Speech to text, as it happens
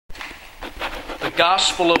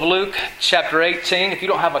Gospel of Luke, chapter 18. If you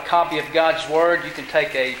don't have a copy of God's Word, you can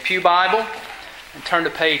take a pew Bible and turn to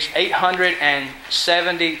page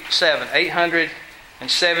 877.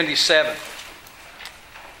 877.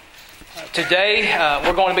 Today,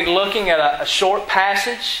 we're going to be looking at a short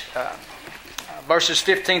passage, verses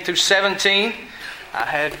 15 through 17. I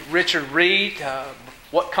had Richard read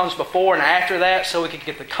what comes before and after that so we could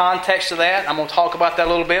get the context of that. I'm going to talk about that a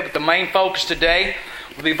little bit, but the main focus today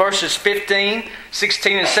will be verses 15,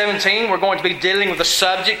 16, and 17. We're going to be dealing with the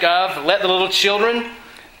subject of let the little children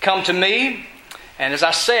come to me. And as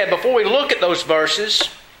I said, before we look at those verses,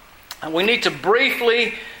 we need to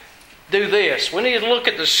briefly do this. We need to look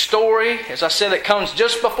at the story, as I said, that comes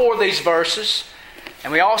just before these verses.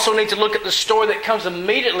 And we also need to look at the story that comes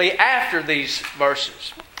immediately after these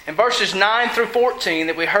verses. In verses 9 through 14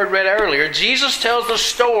 that we heard read earlier, Jesus tells the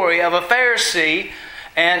story of a Pharisee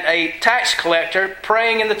and a tax collector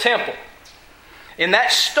praying in the temple. In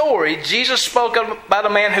that story, Jesus spoke about a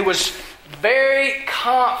man who was very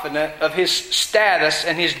confident of his status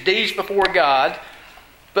and his deeds before God,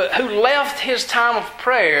 but who left his time of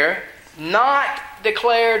prayer not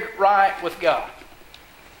declared right with God.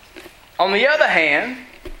 On the other hand,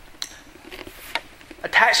 a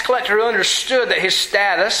tax collector who understood that his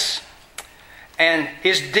status and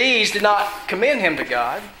his deeds did not commend him to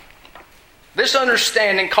God, this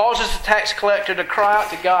understanding causes the tax collector to cry out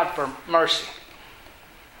to God for mercy.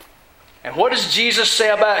 And what does Jesus say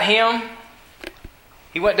about him?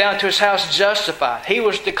 He went down to his house justified. He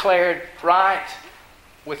was declared right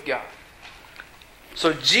with God.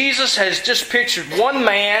 So Jesus has just pictured one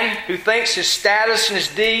man who thinks his status and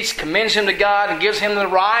his deeds commends him to God and gives him the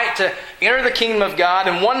right to enter the kingdom of God,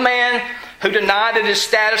 and one man who denied that his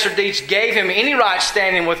status or deeds gave him any right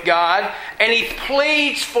standing with God, and he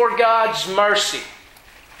pleads for God's mercy.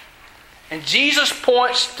 And Jesus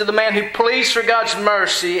points to the man who pleads for God's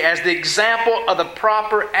mercy as the example of the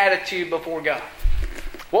proper attitude before God.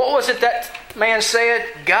 What was it that man said?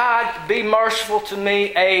 God, be merciful to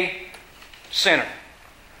me, a sinner.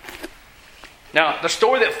 Now, the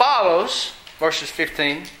story that follows, verses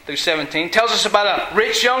 15 through 17, tells us about a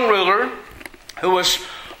rich young ruler who was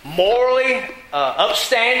morally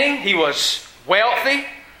upstanding. He was wealthy.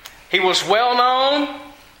 He was well known.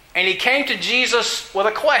 And he came to Jesus with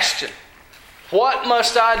a question. What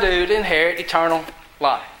must I do to inherit eternal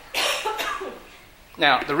life?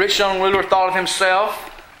 Now, the rich young ruler thought of himself,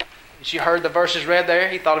 as you heard the verses read there,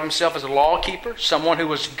 he thought of himself as a lawkeeper, someone who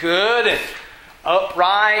was good and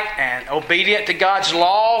upright and obedient to God's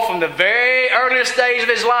law from the very earliest days of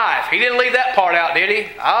his life. He didn't leave that part out, did he?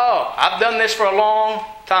 Oh, I've done this for a long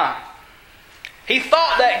time. He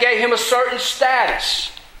thought that gave him a certain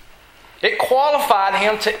status. It qualified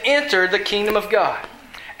him to enter the kingdom of God.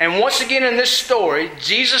 And once again in this story,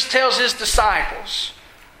 Jesus tells his disciples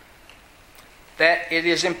that it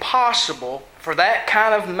is impossible for that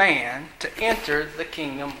kind of man to enter the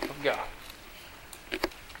kingdom of God.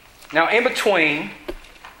 Now, in between,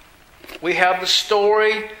 we have the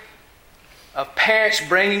story of parents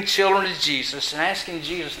bringing children to Jesus and asking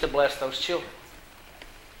Jesus to bless those children.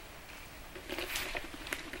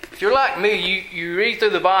 If you're like me, you read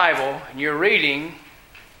through the Bible and you're reading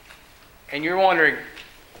and you're wondering,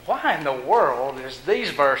 why in the world is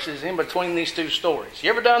these verses in between these two stories?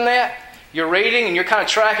 You ever done that? You're reading and you're kind of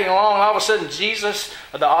tracking along, and all of a sudden Jesus,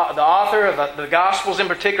 the author of the Gospels in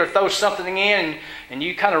particular, throws something in, and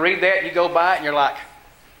you kind of read that and you go by it and you're like,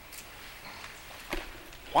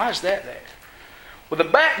 why is that there? Well, the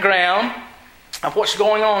background of what's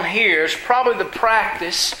going on here is probably the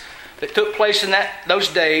practice that took place in those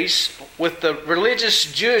days with the religious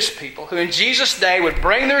Jewish people who in Jesus' day would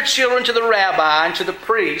bring their children to the rabbi and to the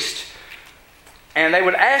priest, and they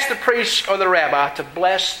would ask the priest or the rabbi to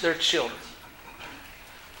bless their children.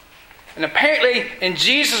 And apparently in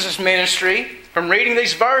Jesus' ministry, from reading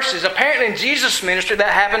these verses, apparently in Jesus' ministry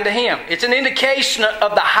that happened to him. It's an indication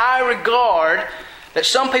of the high regard that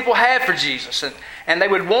some people had for Jesus. And they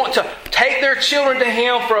would want to take their children to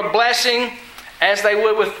him for a blessing as they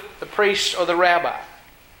would with the priest or the rabbi.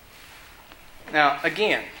 Now,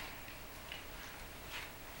 again,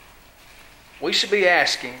 we should be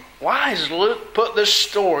asking, why has Luke put this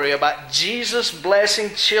story about Jesus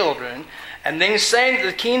blessing children and then saying that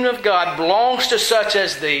the kingdom of God belongs to such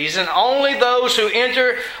as these, and only those who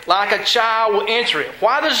enter like a child will enter it?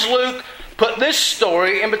 Why does Luke put this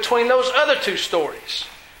story in between those other two stories?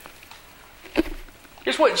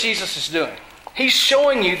 Here's what Jesus is doing. He's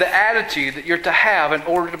showing you the attitude that you're to have in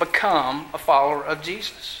order to become a follower of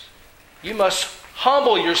Jesus. You must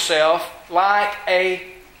humble yourself like a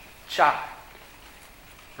child.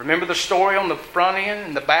 Remember the story on the front end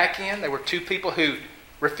and the back end? There were two people who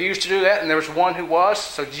refused to do that, and there was one who was.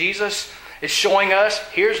 So Jesus is showing us,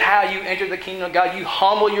 here's how you enter the kingdom of God. You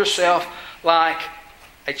humble yourself like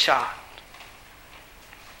a child.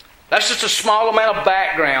 That's just a small amount of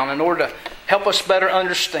background in order to help us better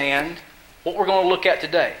understand what we're going to look at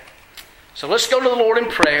today. So let's go to the Lord in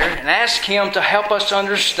prayer and ask Him to help us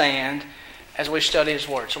understand as we study His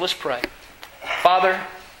Word. So let's pray. Father,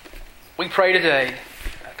 we pray today,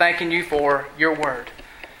 thanking You for Your Word.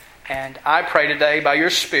 And I pray today by Your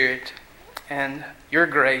Spirit and Your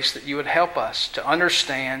grace that You would help us to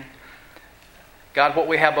understand, God, what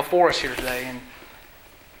we have before us here today. And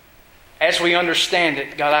as we understand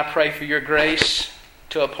it, God, I pray for Your grace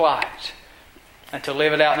to apply it and to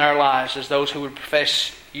live it out in our lives as those who would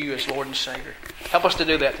profess You as Lord and Savior. Help us to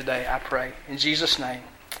do that today, I pray. In Jesus' name,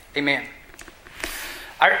 amen.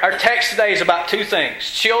 Our text today is about two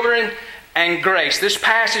things, children and grace. This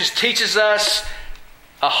passage teaches us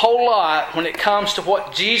a whole lot when it comes to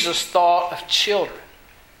what Jesus thought of children.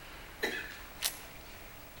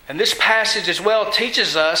 And this passage as well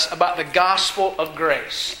teaches us about the gospel of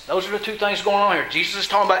grace. Those are the two things going on here. Jesus is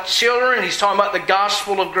talking about children, and He's talking about the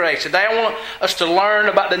gospel of grace. Today I want us to learn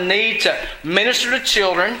about the need to minister to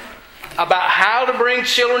children, about how to bring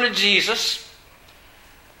children to Jesus.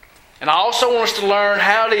 And I also want us to learn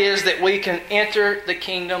how it is that we can enter the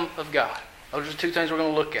kingdom of God. Those are the two things we're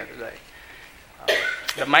going to look at today.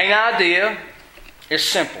 The main idea is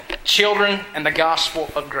simple. Children and the gospel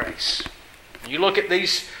of grace. You look at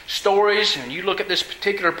these stories and you look at this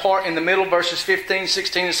particular part in the middle, verses 15,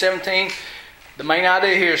 16, and 17. The main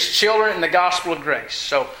idea here is children and the gospel of grace.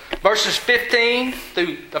 So verses 15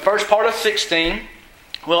 through the first part of 16,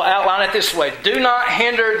 we'll outline it this way. Do not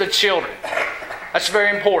hinder the children. That's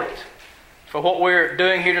very important for what we're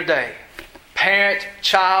doing here today.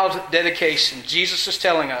 Parent-child dedication. Jesus is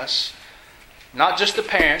telling us, not just the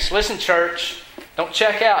parents. Listen, church, don't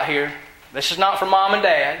check out here. This is not for mom and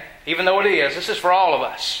dad, even though it is. This is for all of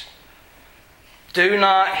us. Do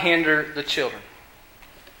not hinder the children.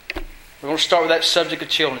 We're going to start with that subject of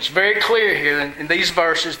children. It's very clear here in these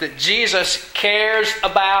verses that Jesus cares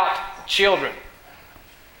about children.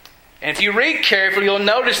 And if you read carefully, you'll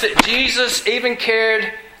notice that Jesus even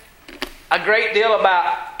cared a great deal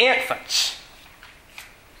about infants.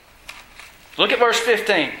 Look at verse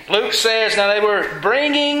 15. Luke says, now they were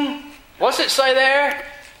bringing, what's it say there?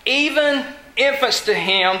 Even infants to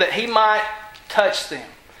Him that He might touch them.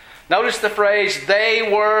 Notice the phrase,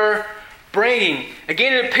 they were bringing.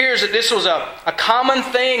 Again, it appears that this was a common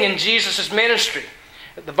thing in Jesus' ministry.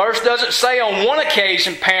 The verse doesn't say on one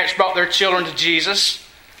occasion parents brought their children to Jesus.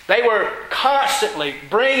 They were constantly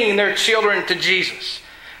bringing their children to Jesus.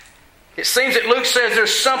 It seems that Luke says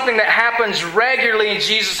there's something that happens regularly in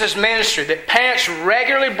Jesus' ministry, that parents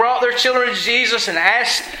regularly brought their children to Jesus and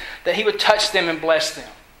asked that He would touch them and bless them.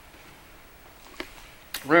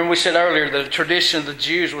 Remember we said earlier that the tradition of the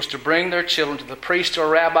Jews was to bring their children to the priest or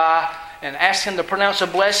rabbi and ask him to pronounce a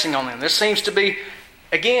blessing on them. This seems to be,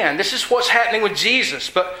 again, this is what's happening with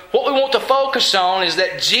Jesus. But what we want to focus on is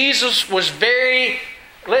that Jesus was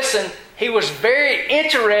He was very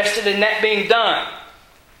interested in that being done.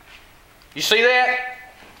 You see that?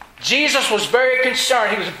 Jesus was very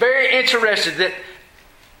concerned. He was very interested that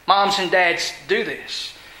moms and dads do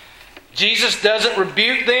this. Jesus doesn't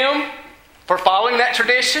rebuke them for following that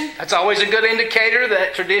tradition. That's always a good indicator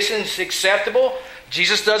that tradition is acceptable.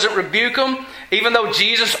 Jesus doesn't rebuke them. Even though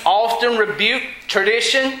Jesus often rebuked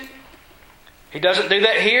tradition, He doesn't do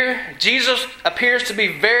that here. Jesus appears to be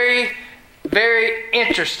very, very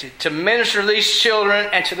interested to minister to these children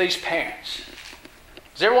and to these parents.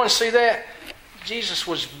 Does everyone see that? Jesus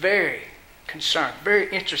was very concerned,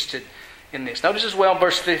 very interested in this. Notice as well in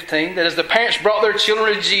verse 15 that as the parents brought their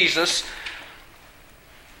children to Jesus,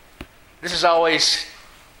 this has always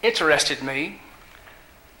interested me.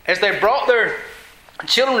 As they brought their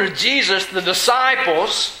children to Jesus, the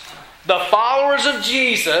disciples, the followers of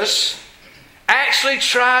Jesus, actually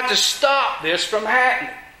tried to stop this from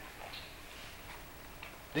happening.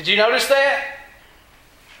 Did you notice that?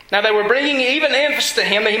 Now they were bringing even infants to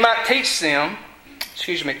Him that He might touch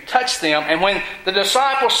them. And when the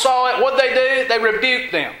disciples saw it, what did they do? They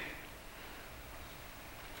rebuked them.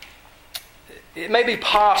 It may be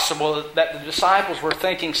possible that the disciples were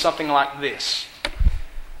thinking something like this.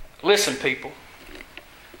 Listen, people.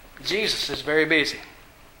 Jesus is very busy.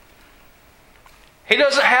 He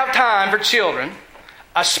doesn't have time for children,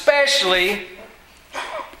 especially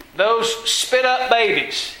those spit-up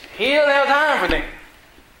babies. He doesn't have time for them.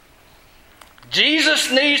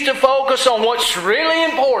 Jesus needs to focus on what's really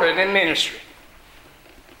important in ministry.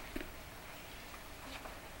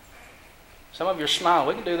 Some of you are smiling.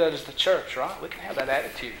 We can do that as the church, right? We can have that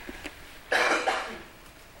attitude.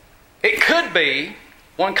 It could be,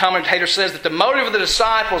 one commentator says, that the motive of the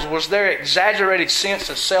disciples was their exaggerated sense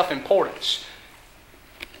of self-importance.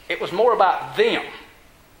 It was more about them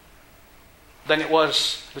than it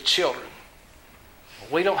was the children.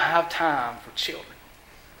 We don't have time for children.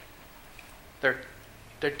 They're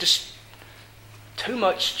just too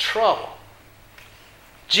much trouble.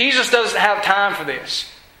 Jesus doesn't have time for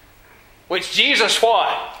this. Which Jesus what?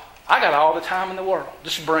 I got all the time in the world.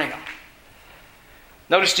 Just bring them.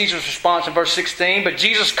 Notice Jesus' response in verse 16. But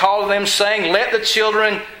Jesus called them saying, let the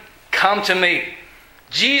children come to me.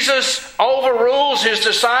 Jesus overrules His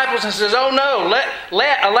disciples and says, oh no,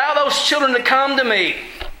 allow those children to come to me.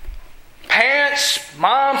 Parents,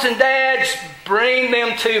 moms and dads, bring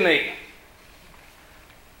them to me.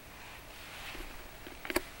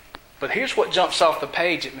 But here's what jumps off the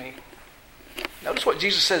page at me. Notice what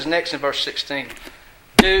Jesus says next in verse 16.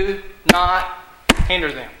 Do not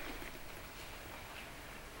hinder them.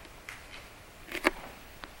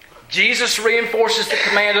 Jesus reinforces the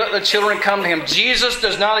command that the children come to Him. Jesus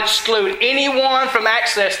does not exclude anyone from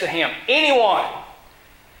access to Him. Anyone.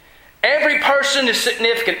 Every person is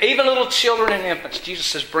significant, even little children and infants. Jesus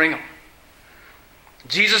says, bring them.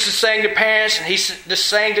 Jesus is saying to parents, and He's just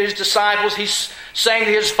saying to His disciples, He's saying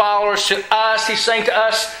to His followers, to us, He's saying to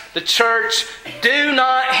us, the church, do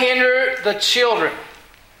not hinder the children.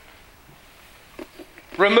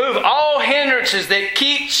 Remove all hindrances that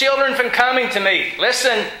keep children from coming to me.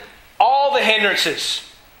 Listen, all the hindrances.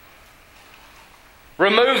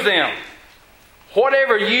 Remove them.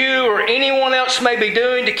 Whatever you or anyone else may be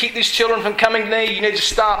doing to keep these children from coming to me, you need to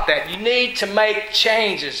stop that. You need to make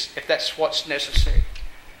changes if that's what's necessary.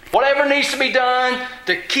 Whatever needs to be done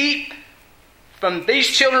to keep from these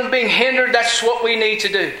children being hindered, that's what we need to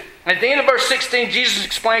do. And at the end of verse 16, Jesus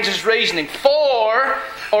explains His reasoning. For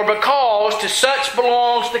or because to such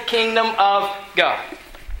belongs the kingdom of God.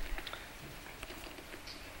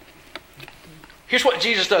 Here's what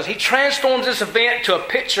Jesus does. He transforms this event to a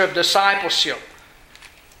picture of discipleship.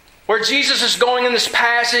 Where Jesus is going in this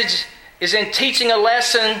passage is in teaching a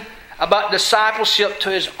lesson about discipleship to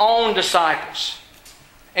His own disciples.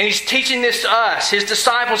 And He's teaching this to us, His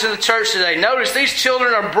disciples in the church today. Notice these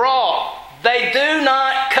children are brought. They do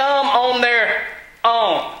not come on their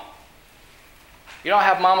own. You know, I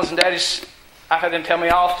have mamas and daddies, I've had them tell me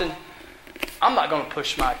often, I'm not going to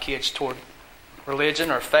push my kids toward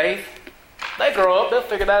religion or faith. They grow up, they'll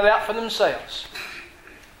figure that out for themselves.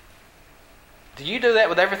 Do you do that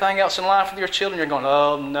with everything else in life with your children? You're going,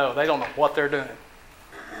 oh no, they don't know what they're doing.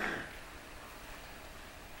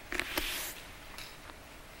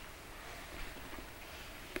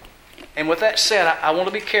 And with that said, I want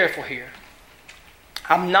to be careful here.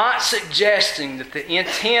 I'm not suggesting that the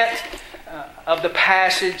intent of the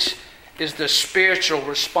passage is the spiritual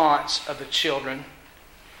response of the children.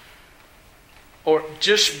 Or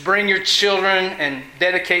just bring your children and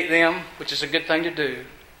dedicate them, which is a good thing to do.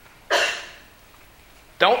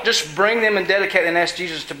 Don't just bring them and dedicate them and ask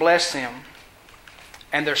Jesus to bless them,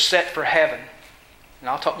 and they're set for heaven. And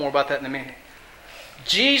I'll talk more about that in a minute.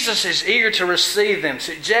 Jesus is eager to receive them,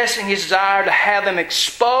 suggesting His desire to have them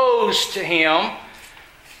exposed to Him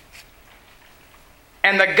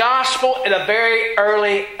and the gospel at a very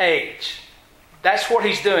early age. That's what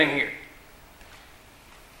He's doing here.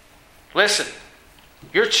 Listen,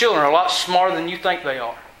 your children are a lot smarter than you think they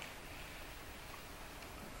are.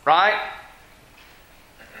 Right?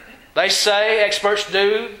 They say, experts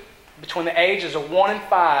do, between the ages of 1 and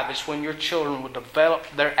 5 is when your children will develop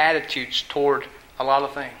their attitudes toward a lot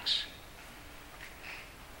of things.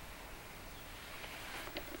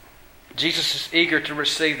 Jesus is eager to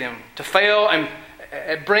receive them. To fail and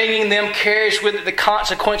bringing them carries with it the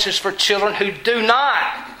consequences for children who do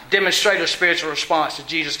not demonstrate a spiritual response to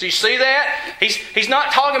Jesus. Do you see that? He's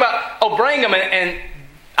not talking about, oh, bring them and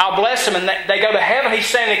I'll bless them and they go to heaven. He's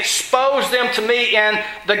saying expose them to me in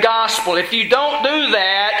the gospel. If you don't do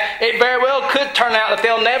that, it very well could turn out that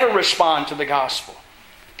they'll never respond to the gospel.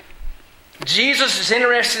 Jesus is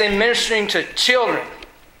interested in ministering to children.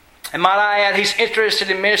 And might I add, He's interested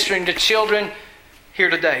in ministering to children here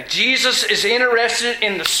today. Jesus is interested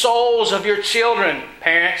in the souls of your children,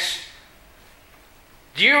 parents.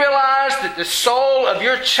 Do you realize that the soul of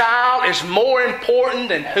your child is more important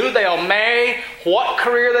than who they'll marry, what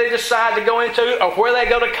career they decide to go into, or where they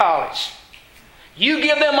go to college? You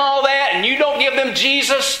give them all that and you don't give them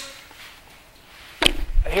Jesus,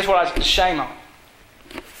 here's what I say, shame on them.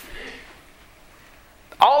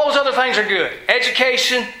 All those other things are good.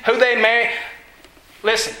 Education, who they marry.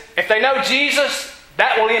 Listen, if they know Jesus,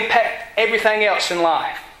 that will impact everything else in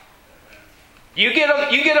life. You get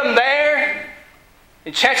them there,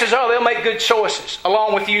 and chances are they'll make good choices,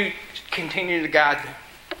 along with you continuing to guide them.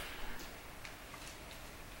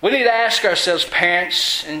 We need to ask ourselves,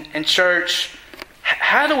 parents and church,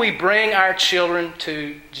 how do we bring our children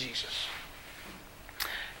to Jesus?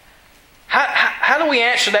 How do we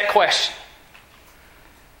answer that question?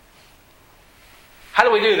 How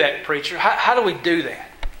do we do that, preacher? How do we do that?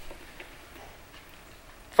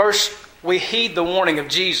 First, we heed the warning of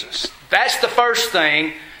Jesus. That's the first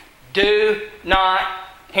thing. Do not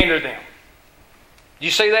hinder them. Do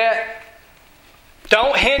you see that?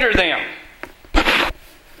 Don't hinder them.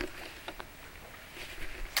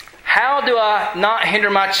 How do I not hinder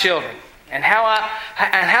my children? And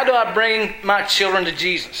how do I bring my children to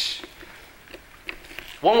Jesus?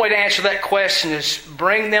 One way to answer that question is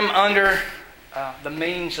bring them under the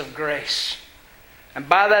means of grace. And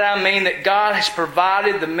by that I mean that God has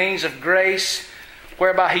provided the means of grace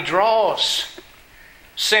whereby He draws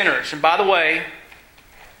sinners. And by the way,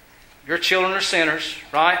 your children are sinners,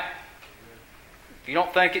 right? If you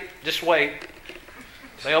don't think it, just wait.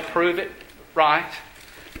 They'll prove it right.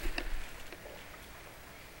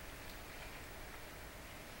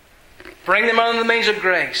 Bring them under the means of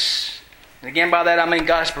grace. And again, by that I mean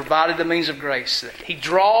God has provided the means of grace. He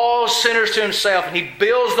draws sinners to Himself, and He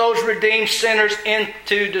builds those redeemed sinners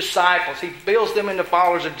into disciples. He builds them into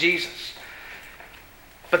followers of Jesus.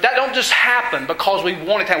 But that don't just happen because we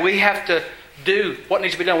want it to happen. We have to do what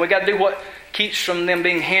needs to be done. We've got to do what keeps from them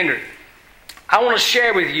being hindered. I want to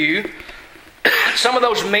share with you some of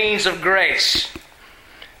those means of grace.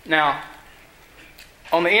 Now,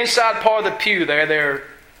 on the inside part of the pew there are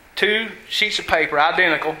 2 sheets of paper,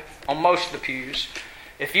 identical, on most of the pews.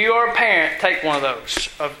 If you are a parent, take one of those,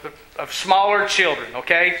 of smaller children,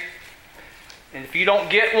 okay? And if you don't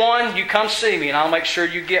get one, you come see me and I'll make sure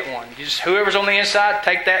you get one. Just whoever's on the inside,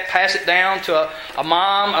 take that, pass it down to a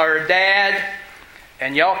mom or a dad,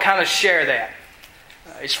 and y'all kind of share that.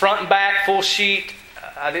 It's front and back, full sheet.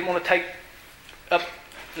 I didn't want to take up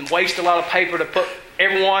and waste a lot of paper to put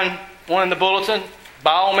everyone one in the bulletin.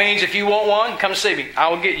 By all means, if you want one, come see me. I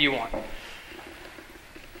will get you one.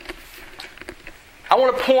 I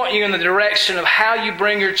want to point you in the direction of how you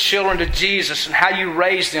bring your children to Jesus and how you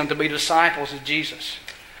raise them to be disciples of Jesus.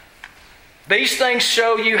 These things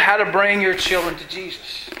show you how to bring your children to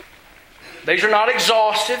Jesus. These are not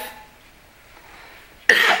exhaustive.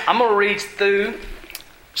 I'm going to read through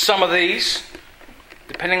some of these.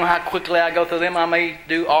 Depending on how quickly I go through them, I may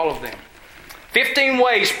do all of them. 15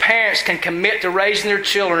 ways parents can commit to raising their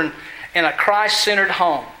children in a Christ-centered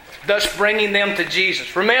home, thus bringing them to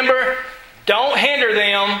Jesus. Remember, don't hinder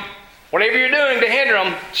them. Whatever you're doing to hinder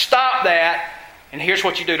them, stop that. And here's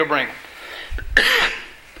what you do to bring them.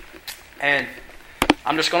 And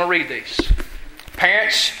I'm just going to read these.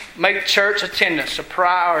 Parents, make church attendance a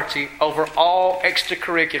priority over all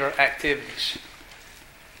extracurricular activities.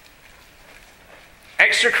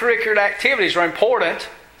 Extracurricular activities are important.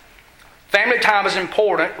 Family time is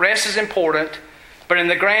important. Rest is important. But in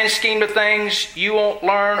the grand scheme of things, you won't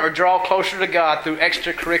learn or draw closer to God through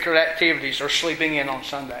extracurricular activities or sleeping in on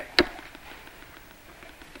Sunday.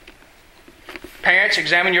 Parents,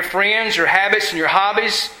 examine your friends, your habits, and your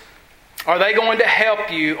hobbies. Are they going to help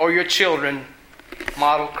you or your children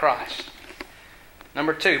model Christ?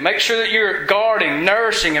 Number 2, make sure that you're guarding,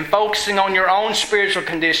 nourishing, and focusing on your own spiritual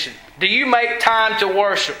condition. Do you make time to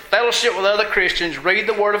worship, fellowship with other Christians, read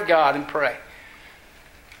the Word of God, and pray?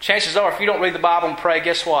 Chances are, if you don't read the Bible and pray,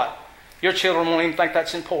 guess what? Your children won't even think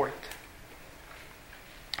that's important.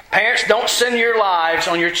 Parents, don't send your lives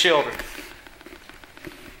on your children.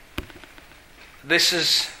 This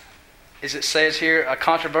is, as it says here, a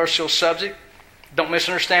controversial subject. Don't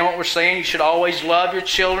misunderstand what we're saying. You should always love your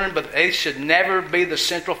children, but they should never be the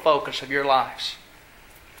central focus of your lives.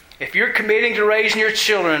 If you're committing to raising your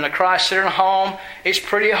children in a Christ-centered home, it's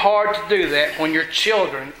pretty hard to do that when your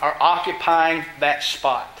children are occupying that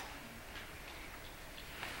spot.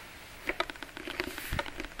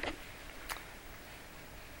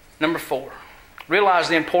 Number 4, realize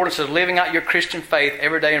the importance of living out your Christian faith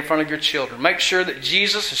every day in front of your children. Make sure that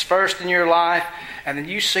Jesus is first in your life, and then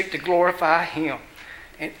you seek to glorify Him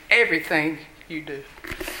in everything you do.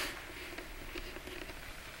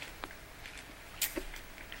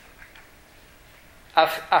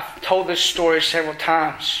 I've told this story several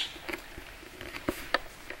times.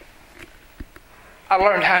 I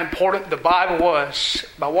learned how important the Bible was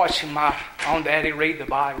by watching my own daddy read the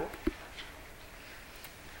Bible.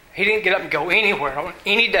 He didn't get up and go anywhere on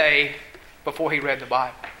any day before he read the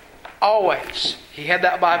Bible. Always. He had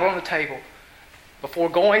that Bible on the table. Before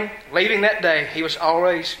leaving that day, he was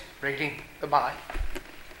always reading the Bible.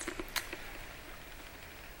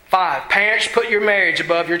 5, parents, put your marriage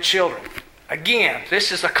above your children. Again,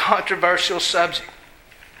 this is a controversial subject.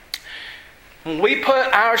 When we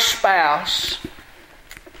put our spouse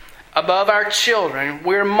above our children,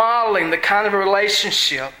 we're modeling the kind of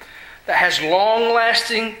relationship that has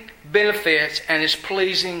long-lasting benefits and is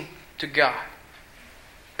pleasing to God.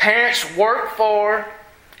 Parents, work for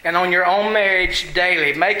and on your own marriage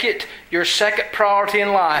daily. Make it your second priority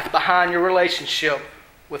in life behind your relationship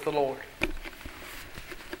with the Lord.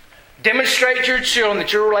 Demonstrate to your children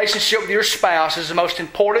that your relationship with your spouse is the most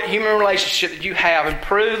important human relationship that you have, and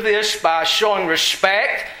prove this by showing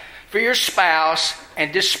respect for your spouse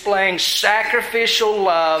and displaying sacrificial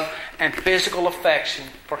love and physical affection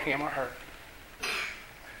for him or her.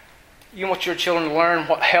 You want your children to learn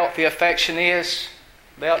what healthy affection is?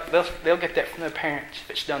 They'll get that from their parents if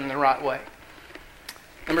it's done in the right way.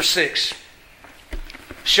 Number 6,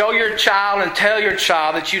 show your child and tell your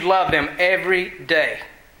child that you love them every day.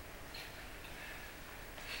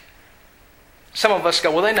 Some of us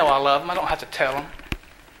go, well, they know I love them. I don't have to tell them.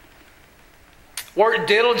 Work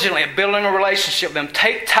diligently at building a relationship with them.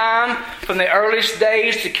 Take time from the earliest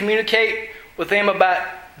days to communicate with them about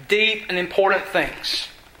deep and important things.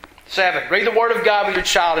 7, read the Word of God with your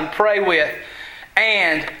child and pray with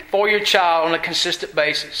and for your child on a consistent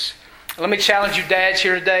basis. Let me challenge you dads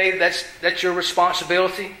here today. That's your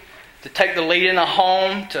responsibility, to take the lead in a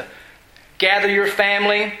home, to gather your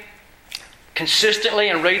family consistently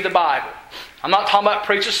and read the Bible. I'm not talking about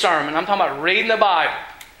preach a sermon. I'm talking about reading the Bible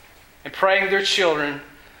and praying with your children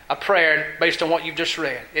a prayer based on what you've just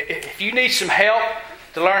read. If you need some help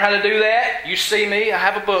to learn how to do that, you see me. I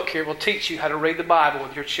have a book here. We'll teach you how to read the Bible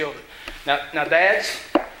with your children. Now dads,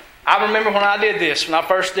 I remember when I did this, when I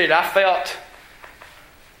first did it, I felt,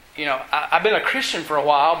 I've been a Christian for a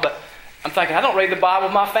while, but I'm thinking, I don't read the Bible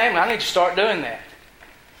with my family. I need to start doing that.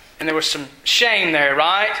 And there was some shame there,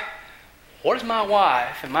 right? What is my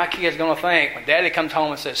wife and my kids going to think when Daddy comes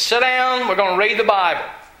home and says, sit down, we're going to read the Bible?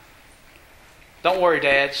 Don't worry,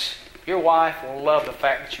 dads. Your wife will love the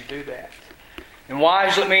fact that you do that. And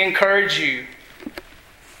wives, let me encourage you.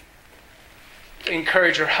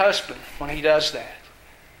 Encourage your husband when he does that.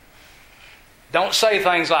 Don't say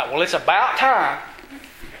things like, well, it's about time.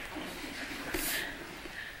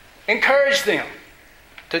 Encourage them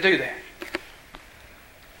to do that.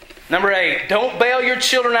 Number 8, don't bail your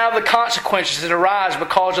children out of the consequences that arise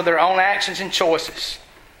because of their own actions and choices.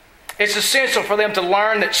 It's essential for them to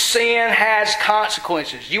learn that sin has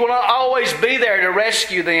consequences. You will not always be there to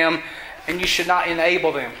rescue them, and you should not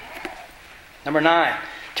enable them. Number 9,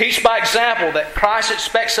 teach by example that Christ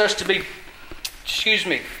expects us to be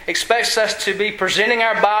presenting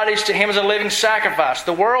our bodies to Him as a living sacrifice.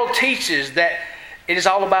 The world teaches that it is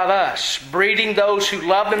all about us, breeding those who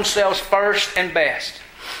love themselves first and best.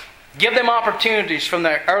 Give them opportunities from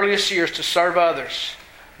their earliest years to serve others,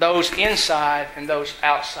 those inside and those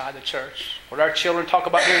outside the church. What our children talk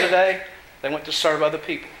about here today, they went to serve other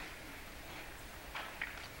people.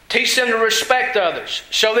 Teach them to respect others.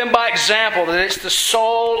 Show them by example that it's the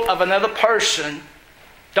soul of another person.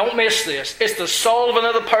 Don't miss this. It's the soul of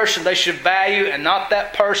another person they should value and not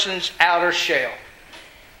that person's outer shell.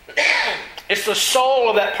 It's the soul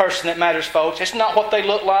of that person that matters, folks. It's not what they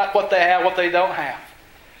look like, what they have, what they don't have.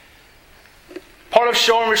 Part of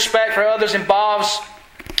showing respect for others involves,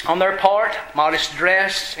 on their part, modest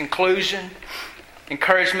dress, inclusion,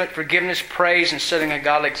 encouragement, forgiveness, praise, and setting a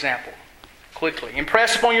godly example. Quickly,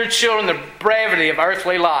 impress upon your children the brevity of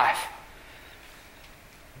earthly life.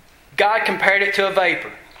 God compared it to a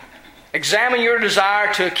vapor. Examine your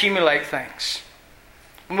desire to accumulate things.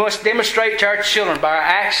 We must demonstrate to our children by our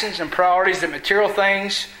actions and priorities that material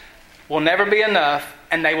things will never be enough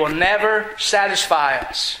and they will never satisfy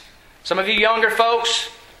us. Some of you younger folks,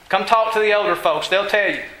 come talk to the older folks. They'll tell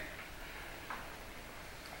you.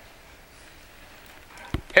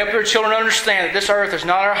 Help your children understand that this earth is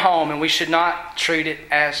not our home and we should not treat it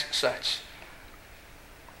as such.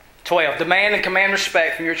 12. Demand and command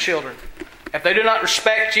respect from your children. If they do not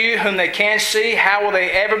respect you, whom they can see, how will they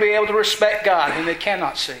ever be able to respect God, whom they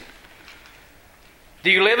cannot see? Do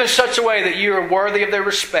you live in such a way that you are worthy of their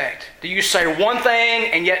respect? Do you say one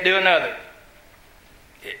thing and yet do another?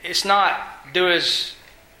 It's not do as,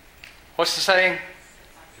 what's the saying?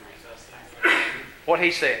 What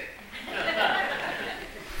he said.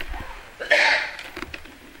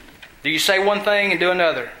 Do you say one thing and do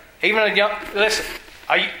another? Even a young, listen,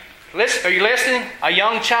 are you listening? A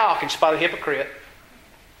young child can spot a hypocrite.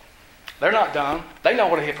 They're not dumb. They know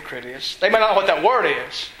what a hypocrite is. They may not know what that word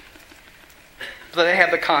is, but they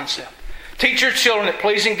have the concept. Teach your children that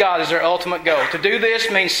pleasing God is their ultimate goal. To do this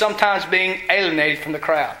means sometimes being alienated from the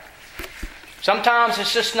crowd. Sometimes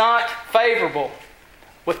it's just not favorable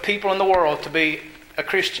with people in the world to be a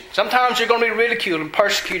Christian. Sometimes you're going to be ridiculed and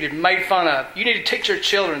persecuted and made fun of. You need to teach your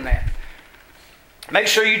children that. Make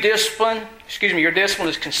sure your discipline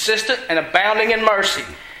is consistent and abounding in mercy.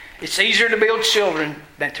 It's easier to build children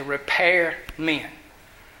than to repair men.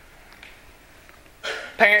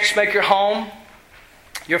 Parents, make your home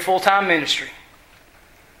your full-time ministry.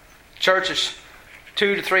 Church is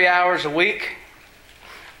 2 to 3 hours a week.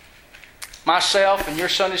 Myself and your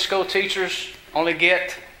Sunday school teachers only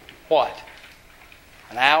get what?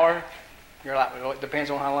 An hour? You're like, well, it depends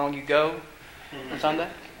on how long you go on Sunday.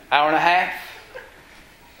 Hour and a half.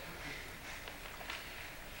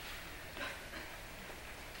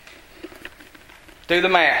 Do the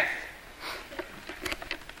math.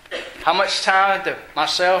 How much time do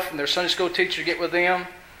myself and their Sunday school teacher get with them?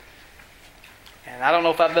 And I don't know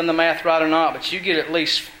if I've done the math right or not, but you get at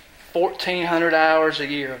least 1,400 hours a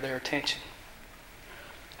year of their attention.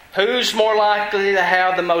 Who's more likely to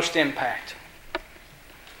have the most impact?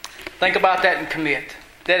 Think about that and commit.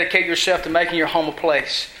 Dedicate yourself to making your home a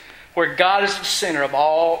place where God is the center of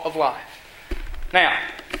all of life. Now,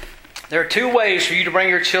 there are 2 ways for you to bring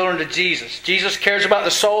your children to Jesus. Jesus cares about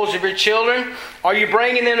the souls of your children. Are you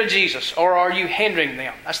bringing them to Jesus, or are you hindering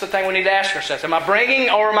them? That's the thing we need to ask ourselves. Am I bringing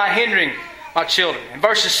or am I hindering my children? In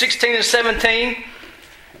verses 16 and 17,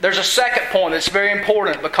 there's a second point that's very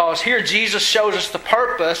important, because here Jesus shows us the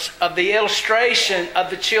purpose of the illustration of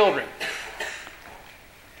the children.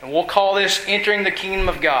 And we'll call this entering the kingdom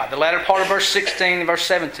of God. The latter part of verse 16 and verse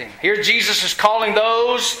 17. Here Jesus is calling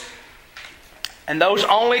those, and those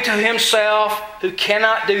only, to Himself who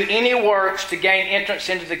cannot do any works to gain entrance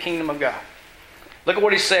into the kingdom of God. Look at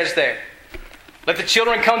what He says there. Let the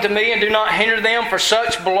children come to me and do not hinder them, for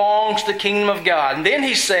such belongs the kingdom of God. And then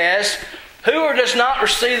He says, whoever does not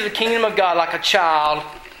receive the kingdom of God like a child,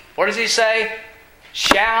 what does He say?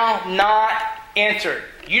 Shall not enter.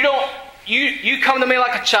 You come to me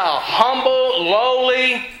like a child, humble,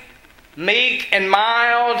 lowly, meek, and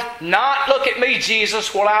mild. Not look at me,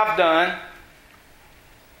 Jesus, what I've done.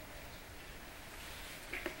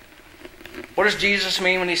 What does Jesus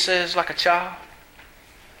mean when He says like a child?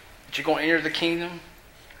 That you're going to enter the kingdom.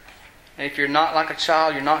 And if you're not like a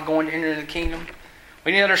child, you're not going to enter the kingdom.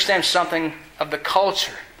 We need to understand something of the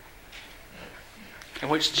culture in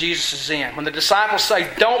which Jesus is in. When the disciples say,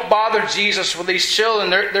 don't bother Jesus with these children,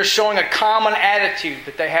 they're showing a common attitude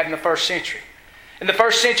that they had in the first century. In the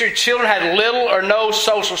first century, children had little or no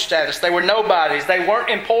social status. They were nobodies. They weren't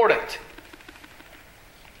important.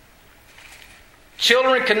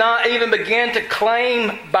 Children could not even begin to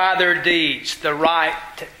claim by their deeds the right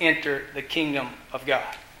to enter the kingdom of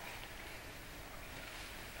God.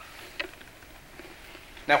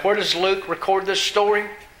 Now, where does Luke record this story?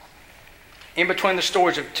 In between the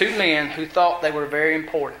stories of 2 men who thought they were very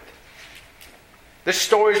important. This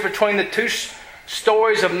story is between the 2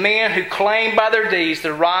 stories of men who claimed by their deeds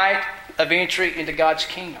the right of entry into God's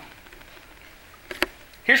kingdom.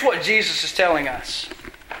 Here's what Jesus is telling us.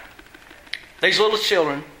 These little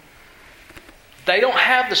children, they don't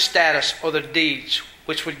have the status or the deeds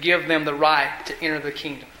which would give them the right to enter the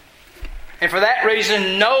kingdom. And for that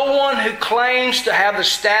reason, no one who claims to have the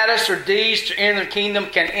status or deeds to enter the kingdom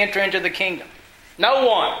can enter into the kingdom. No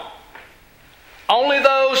one. Only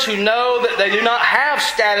those who know that they do not have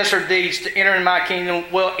status or deeds to enter in my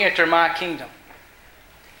kingdom will enter my kingdom.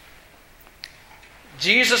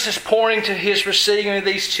 Jesus is pointing to His receiving of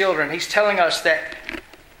these children. He's telling us that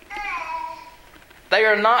they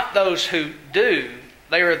are not those who do.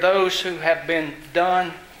 They are those who have been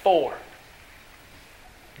done for.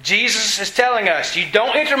 Jesus is telling us, you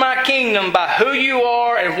don't enter my kingdom by who you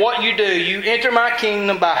are and what you do. You enter my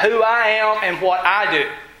kingdom by who I am and what I do.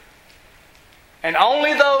 And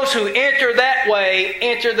only those who enter that way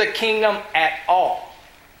enter the kingdom at all.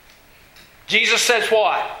 Jesus says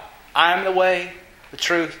what? I am the way, the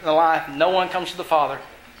truth, and the life. No one comes to the Father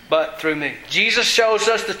but through me. Jesus shows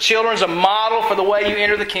us the children as a model for the way you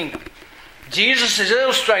enter the kingdom. Jesus is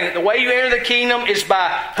illustrating that the way you enter the kingdom is by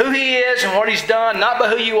who He is and what He's done, not by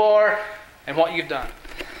who you are and what you've done.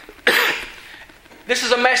 This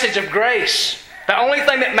is a message of grace. The only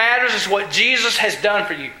thing that matters is what Jesus has done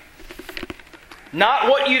for you. Not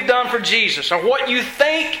what you've done for Jesus or what you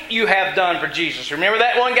think you have done for Jesus. Remember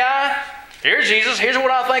that one guy? Here's Jesus. Here's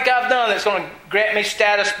what I think I've done that's going to grant me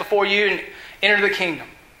status before you and enter the kingdom.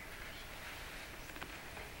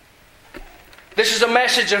 This is a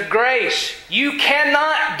message of grace. You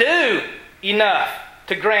cannot do enough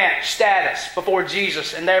to grant status before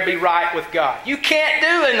Jesus and there be right with God. You can't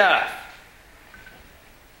do enough.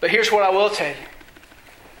 But here's what I will tell you.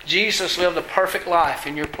 Jesus lived a perfect life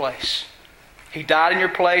in your place. He died in your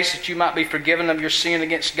place that you might be forgiven of your sin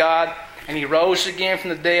against God. And He rose again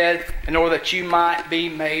from the dead in order that you might be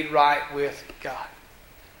made right with God.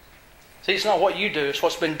 See, it's not what you do, it's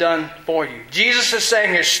what's been done for you. Jesus is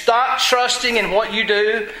saying here, stop trusting in what you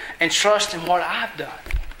do and trust in what I've done.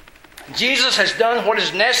 Jesus has done what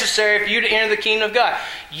is necessary for you to enter the kingdom of God.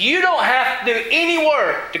 You don't have to do any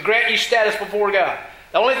work to grant you status before God.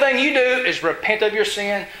 The only thing you do is repent of your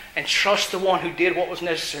sin and trust the one who did what was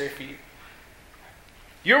necessary for you.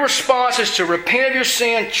 Your response is to repent of your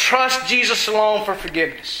sin, trust Jesus alone for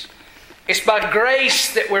forgiveness. It's by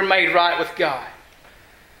grace that we're made right with God.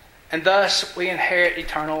 And thus we inherit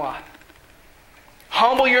eternal life.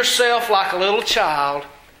 Humble yourself like a little child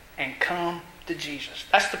and come to Jesus.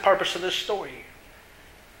 That's the purpose of this story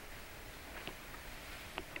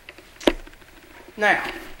here.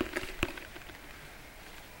 Now,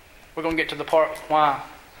 we're going to get to the part why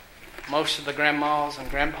most of the grandmas and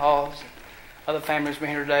grandpas and other families have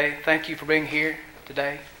been here today. Thank you for being here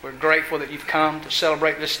today. We're grateful that you've come to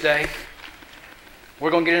celebrate this day.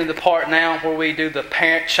 We're going to get into the part now where we do the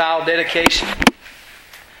parent-child dedication.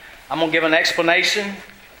 I'm going to give an explanation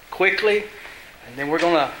quickly, and then we're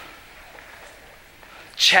going to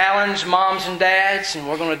challenge moms and dads, and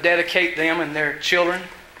we're going to dedicate them and their children.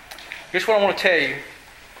 Here's what I want to tell you.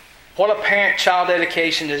 What a parent-child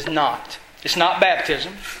dedication is not. It's not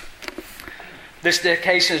baptism. This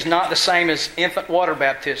dedication is not the same as infant water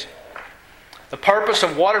baptism. The purpose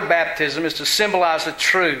of water baptism is to symbolize the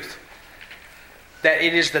truth that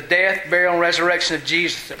it is the death, burial, and resurrection of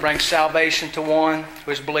Jesus that brings salvation to one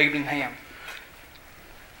who has believed in Him.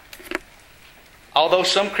 Although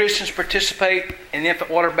some Christians participate in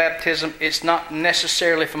infant water baptism, it's not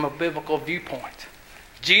necessarily from a biblical viewpoint.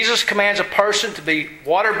 Jesus commands a person to be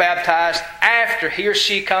water baptized after he or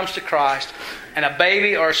she comes to Christ, and a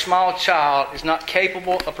baby or a small child is not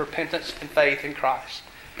capable of repentance and faith in Christ.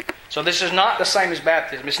 So this is not the same as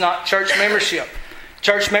baptism. It's not church membership.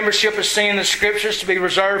 Church membership is seen in the Scriptures to be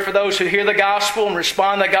reserved for those who hear the gospel and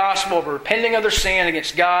respond to the gospel of repenting of their sin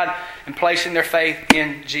against God and placing their faith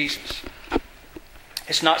in Jesus.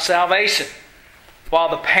 It's not salvation. While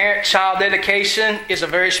the parent-child dedication is a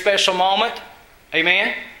very special moment,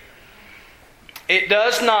 amen, it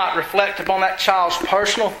does not reflect upon that child's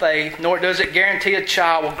personal faith, nor does it guarantee a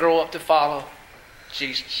child will grow up to follow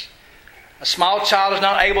Jesus. A small child is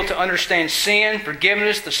not able to understand sin,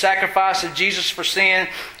 forgiveness, the sacrifice of Jesus for sin,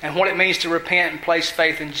 and what it means to repent and place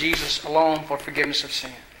faith in Jesus alone for forgiveness of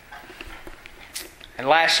sin. And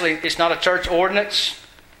lastly, it's not a church ordinance.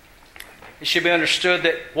 It should be understood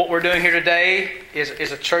that what we're doing here today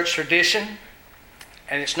is a church tradition,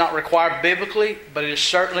 and it's not required biblically, but it is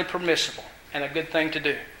certainly permissible and a good thing to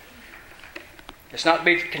do. It's not to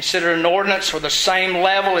be considered an ordinance or the same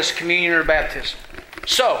level as communion or baptism.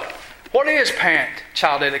 So, what is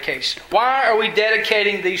parent-child dedication? Why are we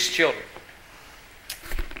dedicating these children?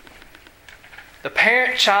 The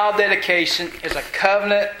parent-child dedication is a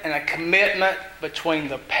covenant and a commitment between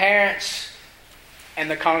the parents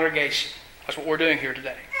and the congregation. That's what we're doing here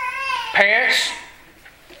today. Parents,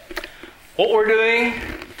 what we're doing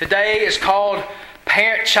today is called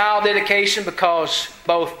parent-child dedication because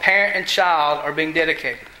both parent and child are being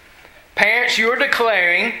dedicated. Parents, you are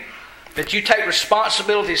declaring that you take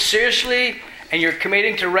responsibility seriously and you're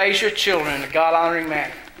committing to raise your children in a God-honoring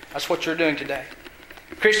manner. That's what you're doing today.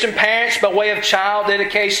 Christian parents, by way of child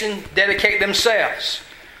dedication, dedicate themselves.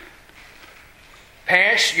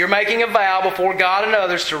 Parents, you're making a vow before God and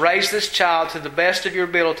others to raise this child to the best of your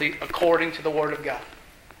ability according to the Word of God.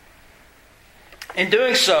 In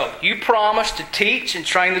doing so, you promise to teach and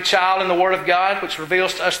train the child in the Word of God, which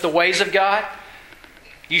reveals to us the ways of God.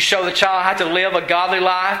 You show the child how to live a godly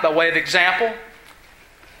life by way of example.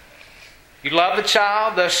 You love the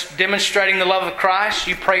child, thus demonstrating the love of Christ.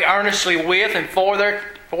 You pray earnestly with and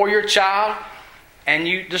for your child, and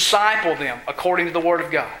you disciple them according to the Word of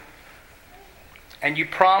God. And you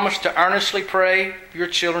promise to earnestly pray for your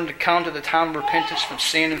children to come to the time of repentance from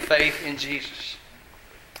sin and faith in Jesus.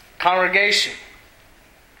 Congregation.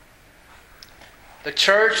 The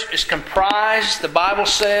church is comprised, the Bible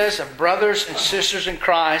says, of brothers and sisters in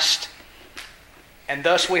Christ, and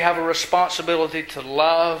thus we have a responsibility to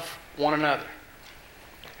love one another.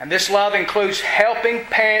 And this love includes helping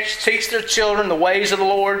parents teach their children the ways of the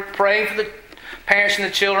Lord, praying for the parents and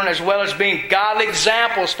the children, as well as being godly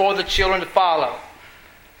examples for the children to follow.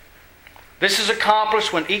 This is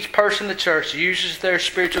accomplished when each person in the church uses their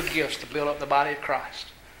spiritual gifts to build up the body of Christ.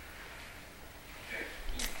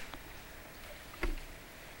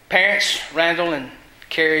 Parents, Randall and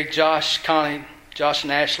Carrie, Josh, Connie, Josh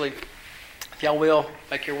and Ashley, if y'all will,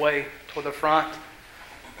 make your way toward the front.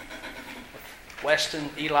 Weston,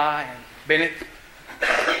 Eli, and Bennett.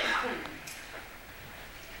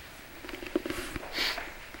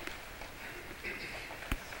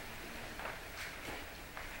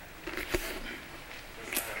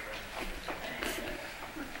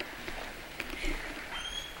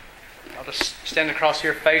 I'll just stand across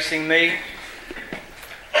here facing me.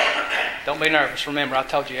 Don't be nervous. Remember, I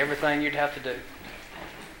told you everything you'd have to do.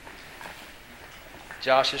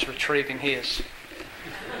 Josh is retrieving his.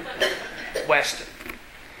 Weston.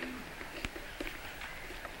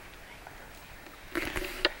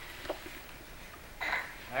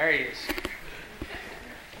 There he is.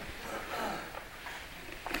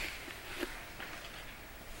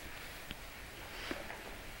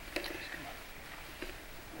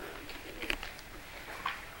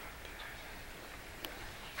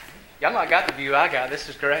 Y'all not got the view I got. This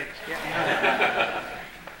is great.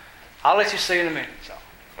 I'll let you see in a minute. So.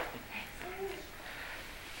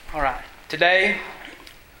 All right. Today,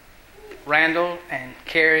 Randall and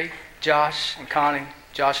Carrie, Josh and Connie,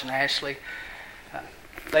 Josh and Ashley,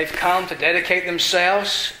 they've come to dedicate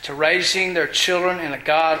themselves to raising their children in a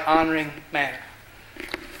God-honoring manner.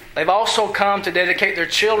 They've also come to dedicate their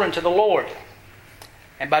children to the Lord.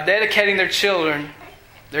 And by dedicating their children,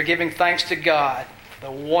 they're giving thanks to God for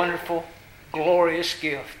the wonderful, glorious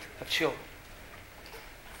gift of children.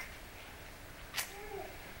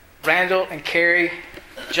 Randall and Carrie,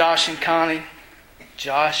 Josh and Connie,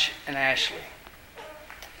 Josh and Ashley,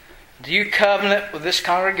 do you covenant with this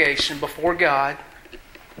congregation before God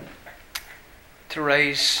to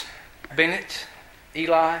raise Bennett,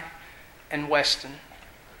 Eli, and Weston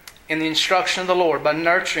in the instruction of the Lord by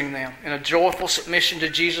nurturing them in a joyful submission to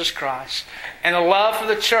Jesus Christ and a love for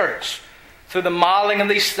the church through the modeling of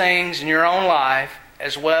these things in your own life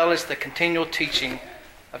as well as the continual teaching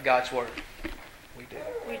of God's Word? We do.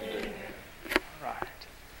 We do. Right.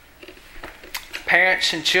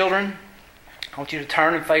 Parents and children, I want you to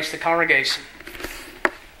turn and face the congregation.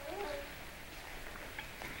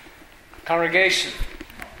 Congregation,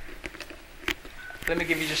 let me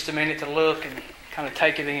give you just a minute to look and kind of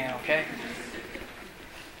take it in, okay?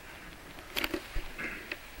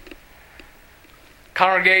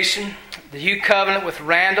 Congregation, do you covenant with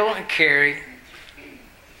Randall and Carrie,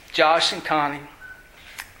 Josh and Connie,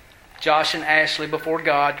 Josh and Ashley before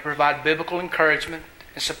God to provide biblical encouragement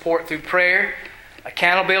and support through prayer,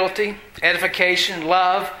 accountability, edification,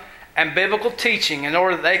 love, and biblical teaching in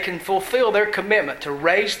order that they can fulfill their commitment to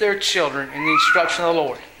raise their children in the instruction of the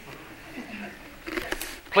Lord?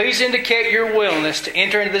 Please indicate your willingness to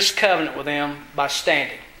enter into this covenant with them by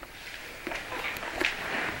standing.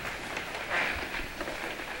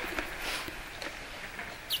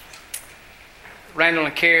 Randall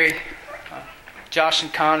and Carrie, Josh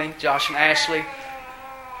and Connie, Josh and Ashley,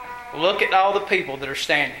 look at all the people that are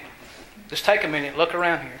standing. Just take a minute, look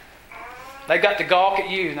around here. They got to gawk at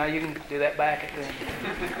you. Now you can do that back at them.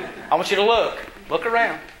 I want you to look. Look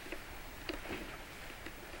around.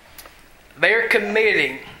 They're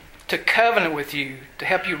committing to covenant with you to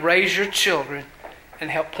help you raise your children and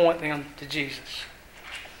help point them to Jesus.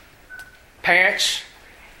 Parents,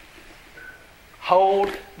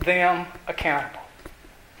 hold them accountable.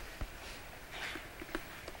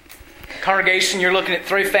 Congregation, you're looking at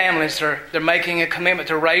 3 families. They're making a commitment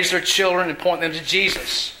to raise their children and point them to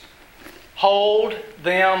Jesus. Hold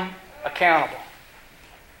them accountable.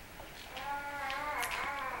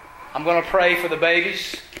 I'm going to pray for the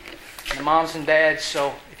babies and the moms and dads,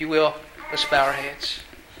 so if you will, let's bow our heads.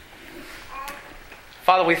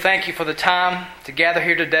 Father, we thank you for the time to gather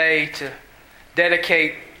here today to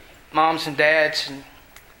dedicate moms and dads and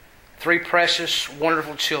 3 precious,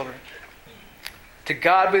 wonderful children. To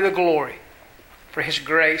God be the glory for His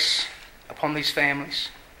grace upon these families.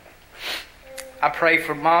 I pray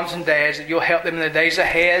for moms and dads that you'll help them in the days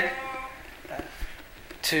ahead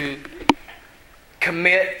to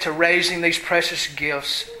commit to raising these precious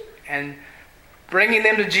gifts and bringing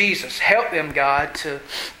them to Jesus. Help them, God, to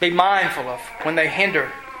be mindful of when they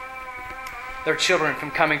hinder their children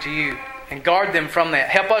from coming to you and guard them from that.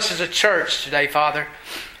 Help us as a church today, Father,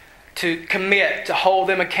 to commit, to hold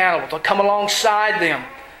them accountable, to come alongside them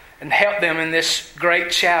and help them in this great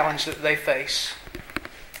challenge that they face.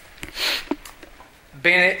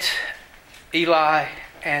 Bennett, Eli,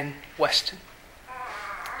 and Weston,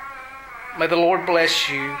 may the Lord bless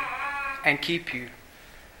you and keep you.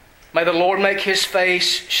 May the Lord make His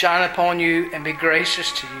face shine upon you and be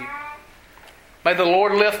gracious to you. May the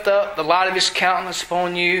Lord lift up the light of His countenance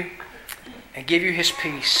upon you and give you His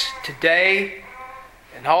peace today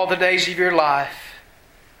and all the days of your life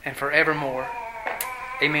and forevermore.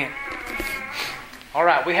 Amen. All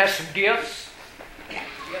right, we have some gifts.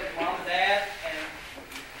 Mom and Dad and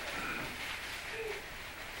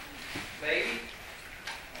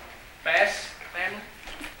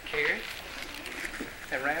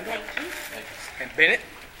Bennett.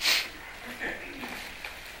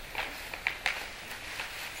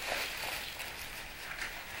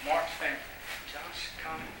 Mark's family. Josh,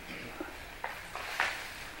 Connie,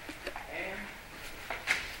 Aaron,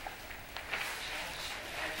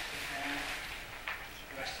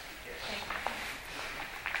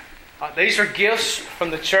 these are gifts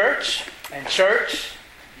from the church. And church,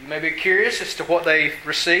 you may be curious as to what they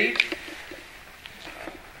received.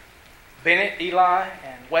 Bennett, Eli,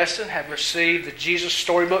 and Weston have received the Jesus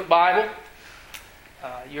Storybook Bible.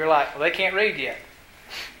 You're like, well, they can't read yet.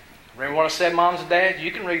 Remember what I said, moms and dads?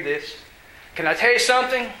 You can read this. Can I tell you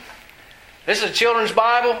something? This is a children's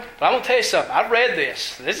Bible, but I'm going to tell you something. I've read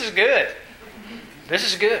this. This is good. This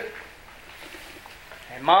is good.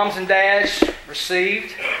 And moms and dads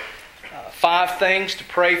received 5 things to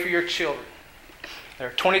pray for your children. There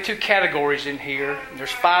are 22 categories in here. And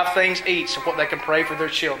there's 5 things each of what they can pray for their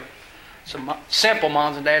children. So simple,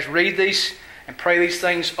 moms and dads. Read these and pray these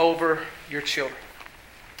things over your children.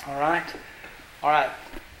 All right? All right,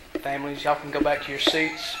 families, y'all can go back to your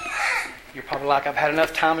seats. You're probably like, I've had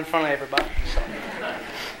enough time in front of everybody. So.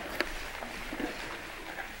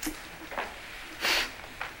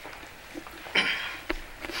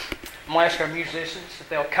 I'm going to ask our musicians if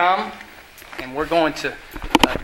they'll come, and we're going to